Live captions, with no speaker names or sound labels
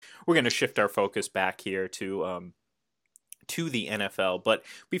we're gonna shift our focus back here to the NFL. But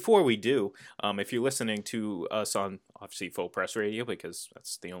before we do, if you're listening to us on obviously Full Press Radio, because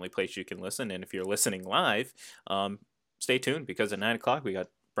that's the only place you can listen, and if you're listening live, stay tuned because at 9 o'clock we got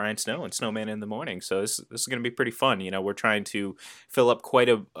Brian Snow and Snowman in the morning. So this is going to be pretty fun. We're trying to fill up quite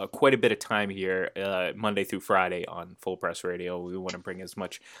a bit of time here, Monday through Friday on Full Press Radio. We want to bring as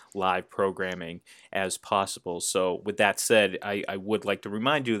much live programming as possible. So with that said, I would like to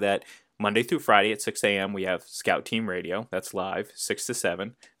remind you that Monday through Friday at 6 a.m. we have Scout Team Radio. That's live, 6 to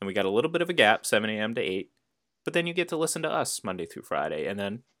 7. And we got a little bit of a gap, 7 a.m. to 8. But then you get to listen to us Monday through Friday. And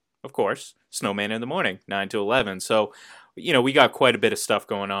then, of course, Snowman in the morning, 9 to 11. So, we got quite a bit of stuff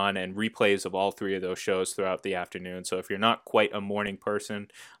going on and replays of all three of those shows throughout the afternoon. So if you're not quite a morning person,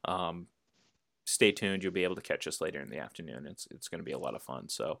 stay tuned. You'll be able to catch us later in the afternoon. It's going to be a lot of fun.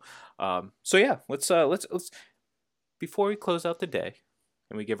 So yeah, let's before we close out the day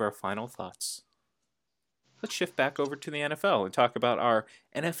and we give our final thoughts, let's shift back over to the NFL and talk about our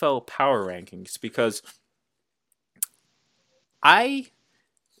NFL power rankings, because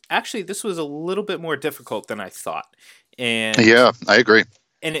this was a little bit more difficult than I thought. And yeah, I agree.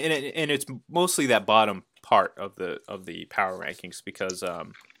 And it's mostly that bottom part of the power rankings because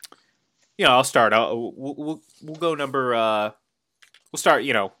I'll start. We'll go number. We'll start.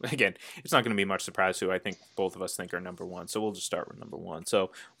 Again, it's not going to be much surprise who I think both of us think are number one. So we'll just start with number one.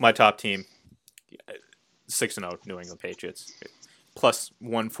 So my top team, 6-0 New England Patriots, plus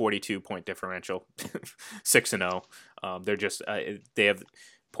 142 point differential, 6-0. They're just they have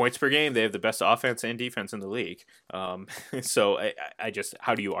points per game. They have the best offense and defense in the league. So I just,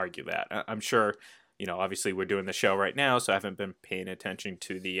 how do you argue that? I'm sure, obviously we're doing the show right now, so I haven't been paying attention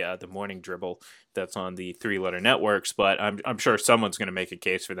to the morning dribble that's on the 3-letter networks, but I'm sure someone's going to make a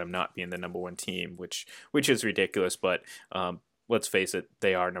case for them not being the number one team, which is ridiculous. But let's face it,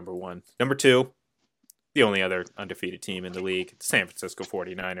 they are number one. Number two, the only other undefeated team in the league, the San Francisco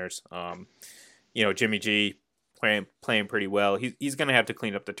 49ers. Jimmy G playing pretty well. He's going to have to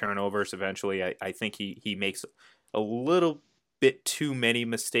clean up the turnovers eventually. I think he makes a little bit too many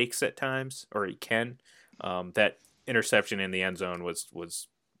mistakes at times, or he can. That interception in the end zone was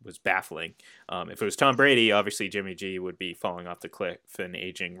baffling. If it was Tom Brady, obviously Jimmy G would be falling off the cliff and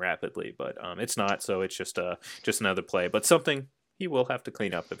aging rapidly, but it's not. So it's just another play, but something he will have to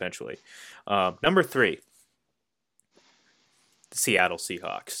clean up eventually. Number three, the Seattle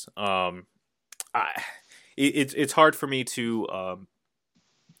Seahawks. It's hard for me to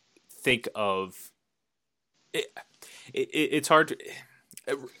think of it. It's hard to,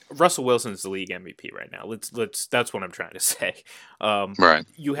 Russell Wilson's the league MVP right now. That's what I'm trying to say. Right.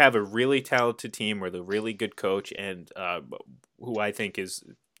 You have a really talented team with a really good coach, and who I think is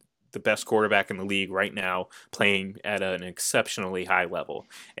the best quarterback in the league right now, playing at an exceptionally high level.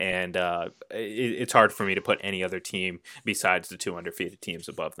 And it's hard for me to put any other team besides the two undefeated teams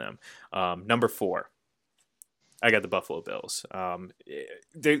above them. Number four, I got the Buffalo Bills.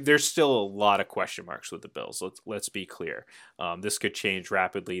 There's still a lot of question marks with the Bills. Let's be clear. This could change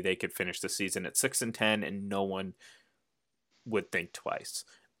rapidly. They could finish the season at 6-10, and no one would think twice.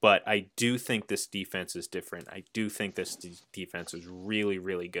 But I do think this defense is different. I do think this defense is really,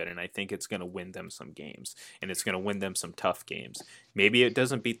 really good, and I think it's going to win them some games, and it's going to win them some tough games. Maybe it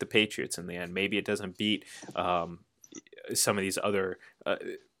doesn't beat the Patriots in the end. Maybe it doesn't beat some of these other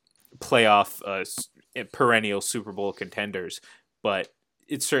playoff perennial Super Bowl contenders, but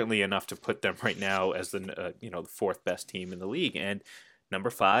it's certainly enough to put them right now as the fourth best team in the league. And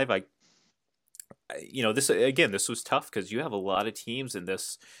number five, this was tough because you have a lot of teams in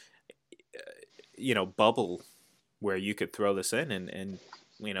this bubble where you could throw this in, and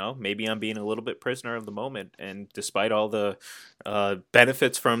maybe I'm being a little bit prisoner of the moment. And despite all the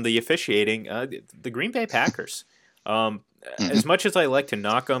benefits from the officiating, the Green Bay Packers. As much as I like to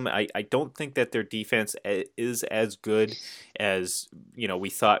knock them, I don't think that their defense is as good as we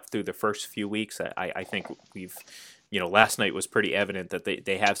thought through the first few weeks. I think we've last night was pretty evident that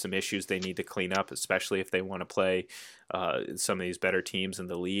they have some issues they need to clean up, especially if they want to play some of these better teams in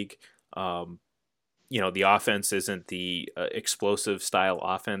the league. The offense isn't the explosive style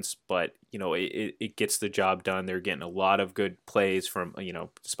offense, but it gets the job done. They're getting a lot of good plays from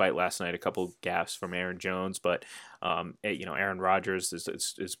despite last night a couple gaffes from Aaron Jones, but Aaron Rodgers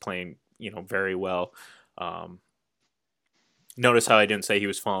is playing very well. Notice how I didn't say he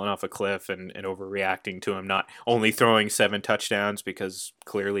was falling off a cliff and overreacting to him not only throwing 7 touchdowns, because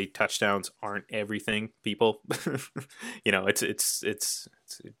clearly touchdowns aren't everything, people. It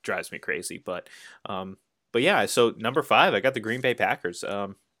drives me crazy. But yeah, so number 5, I got the Green Bay Packers.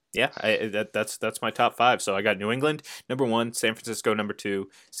 Yeah, that's my top five. So I got New England number one, San Francisco number two,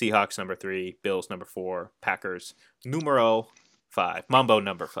 Seahawks number three, Bills number four, Packers numero five, Mambo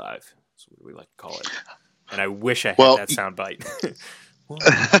number five. That's what we like to call it. And I wish I had Well, that sound bite. 1,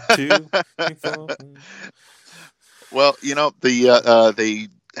 2, 3, 4. well, they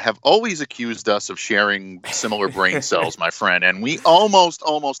have always accused us of sharing similar brain cells, my friend, and we almost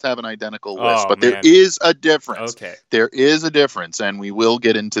have an identical list, Oh but there man. is a difference. Okay. There is a difference, and we will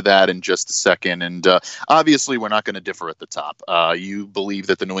get into that in just a second. And obviously, we're not going to differ at the top. You believe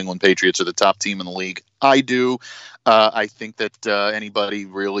that the New England Patriots are the top team in the league. I do. I think that anybody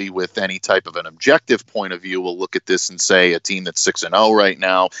really with any type of an objective point of view will look at this and say a team that's 6-0 right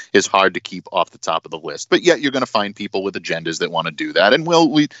now is hard to keep off the top of the list. But yet you're going to find people with agendas that want to do that. And we'll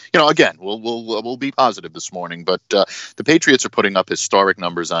be positive this morning. But the Patriots are putting up historic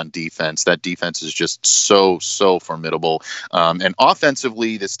numbers on defense. That defense is just so formidable. And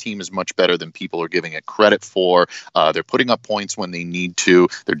offensively, this team is much better than people are giving it credit for. They're putting up points when they need to.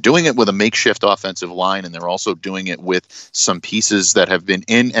 They're doing it with a makeshift offensive line, and they're also doing it with some pieces that have been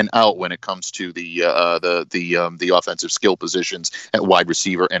in and out when it comes to the offensive skill positions at wide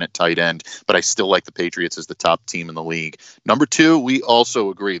receiver and at tight end. But I still like the Patriots as the top team in the league. Number two, we also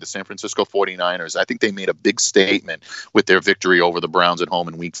agree. The San Francisco 49ers, I think they made a big statement with their victory over the Browns at home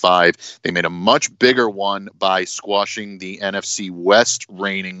in week 5. They made a much bigger one by squashing the NFC West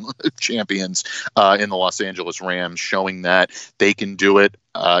reigning champions in the Los Angeles Rams, showing that they can do it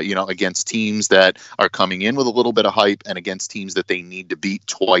against teams that are coming in with a little bit of hype and against teams that they need to beat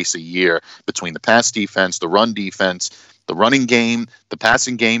twice a year. Between the pass defense, the run defense, the running game, the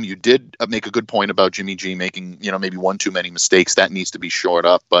passing game. You did make a good point about Jimmy G making, maybe one too many mistakes. That needs to be shored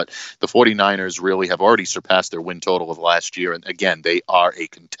up. But the 49ers really have already surpassed their win total of last year. And again, they are a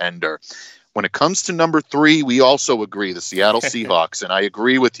contender. When it comes to number 3, we also agree, the Seattle Seahawks. And I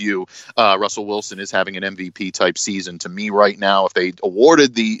agree with you. Russell Wilson is having an MVP type season. To me right now, if they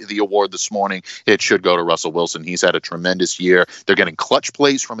awarded the award this morning, it should go to Russell Wilson. He's had a tremendous year. They're getting clutch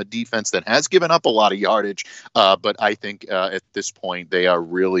plays from a defense that has given up a lot of yardage. But I think at this point, they are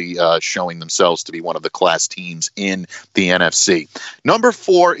really showing themselves to be one of the class teams in the NFC. Number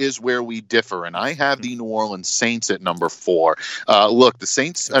 4 is where we differ. And I have the New Orleans Saints at number 4. Look, the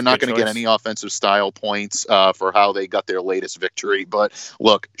Saints are not going to get any offensive style points for how they got their latest victory. But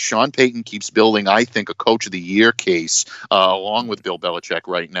look, Sean Payton keeps building, I think, a coach of the year case along with Bill Belichick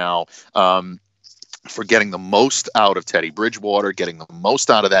right now. For getting the most out of Teddy Bridgewater, getting the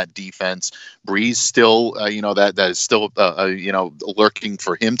most out of that defense. Breeze still, that is still, lurking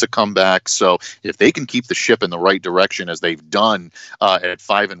for him to come back. So if they can keep the ship in the right direction as they've done at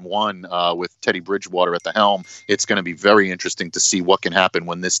 5-1 with Teddy Bridgewater at the helm, it's going to be very interesting to see what can happen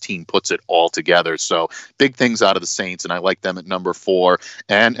when this team puts it all together. So big things out of the Saints, and I like them at number 4.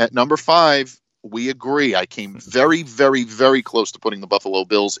 And at number 5, we agree. I came very, very, very close to putting the Buffalo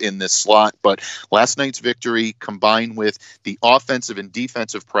Bills in this slot, but last night's victory combined with the offensive and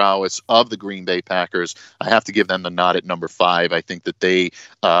defensive prowess of the Green Bay Packers, I have to give them the nod at number 5. I think that they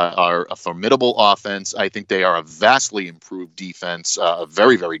are a formidable offense. I think they are a vastly improved defense, a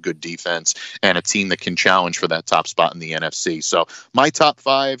very, very good defense, and a team that can challenge for that top spot in the NFC. So my top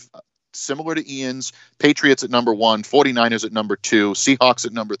 5, similar to Ian's, Patriots at number 1, 49ers at number 2, Seahawks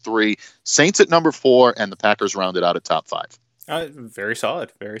at number 3, Saints at number 4, and the Packers rounded out at top 5. Very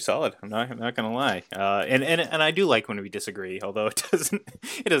solid, very solid. I'm not gonna lie, and I do like when we disagree, although it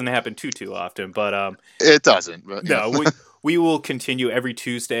doesn't happen too often. But it doesn't. But, no, we will continue every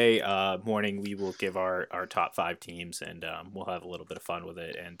Tuesday morning. We will give our top 5 teams, and we'll have a little bit of fun with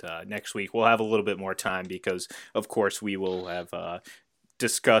it. And next week we'll have a little bit more time because, of course, we will have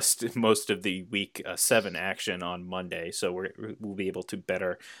discussed most of the week 7 action on Monday, so we'll be able to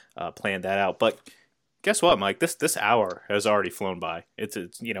better plan that out. But guess what, Mike? This hour has already flown by. It's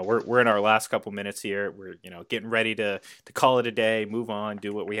we're in our last couple minutes here. We're getting ready to call it a day, move on,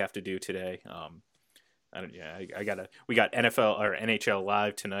 do what we have to do today. We got NFL or NHL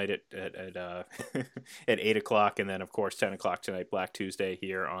live tonight at at 8 o'clock, and then of course 10 o'clock tonight, Black Tuesday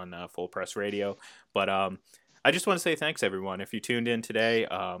here on Full Press Radio. But I just want to say thanks, everyone. If you tuned in today,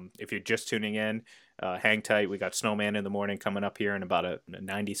 if you're just tuning in, hang tight. We got Snowman in the morning coming up here in about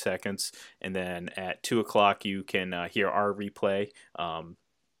 90 seconds. And then at 2 o'clock, you can hear our replay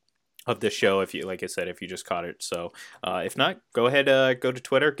of this show, if you, like I said, if you just caught it. So if not, go ahead, go to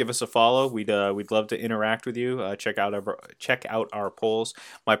Twitter, give us a follow. We'd love to interact with you. Check out our polls.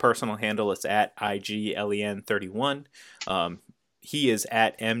 My personal handle is at IGLEN31. He is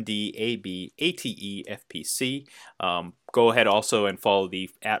at MDABATEFPC. Go ahead also and follow the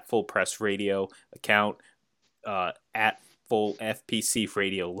at Full Press Radio account at full FPC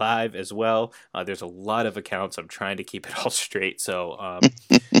Radio Live as well. There's a lot of accounts. I'm trying to keep it all straight. So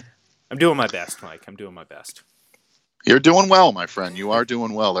I'm doing my best, Mike. I'm doing my best. You're doing well, my friend. You are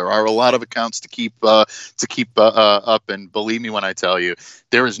doing well. There are a lot of accounts to keep up, and believe me when I tell you,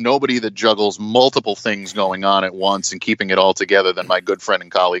 there is nobody that juggles multiple things going on at once and keeping it all together than my good friend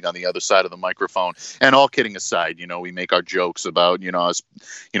and colleague on the other side of the microphone. And all kidding aside, we make our jokes about us,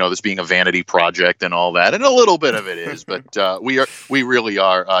 this being a vanity project and all that, and a little bit of it is, but we really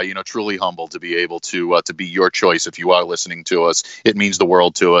are, truly humbled to be able to be your choice. If you are listening to us, it means the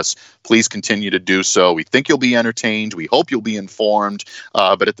world to us. Please continue to do so. We think you'll be entertained. We hope you'll be informed,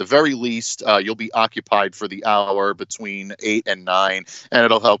 but at the very least, you'll be occupied for the hour between 8 and 9, and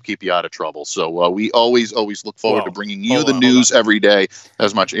it'll help keep you out of trouble. So we always look forward to bringing you the news every day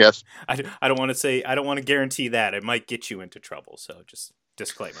as much. Yes, I don't want to guarantee that. It might get you into trouble. So just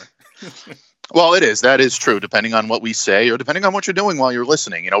disclaimer. Well, that is true, depending on what we say or depending on what you're doing while you're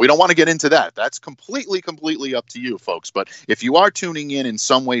listening. We don't want to get into that. That's completely up to you, folks. But if you are tuning in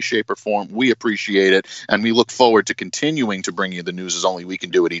some way, shape, or form, we appreciate it. And we look forward to continuing to bring you the news as only we can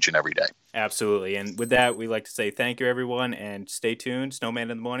do it each and every day. Absolutely. And with that, we'd like to say thank you, everyone, and stay tuned. Snowman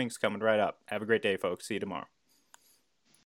in the Morning is coming right up. Have a great day, folks. See you tomorrow.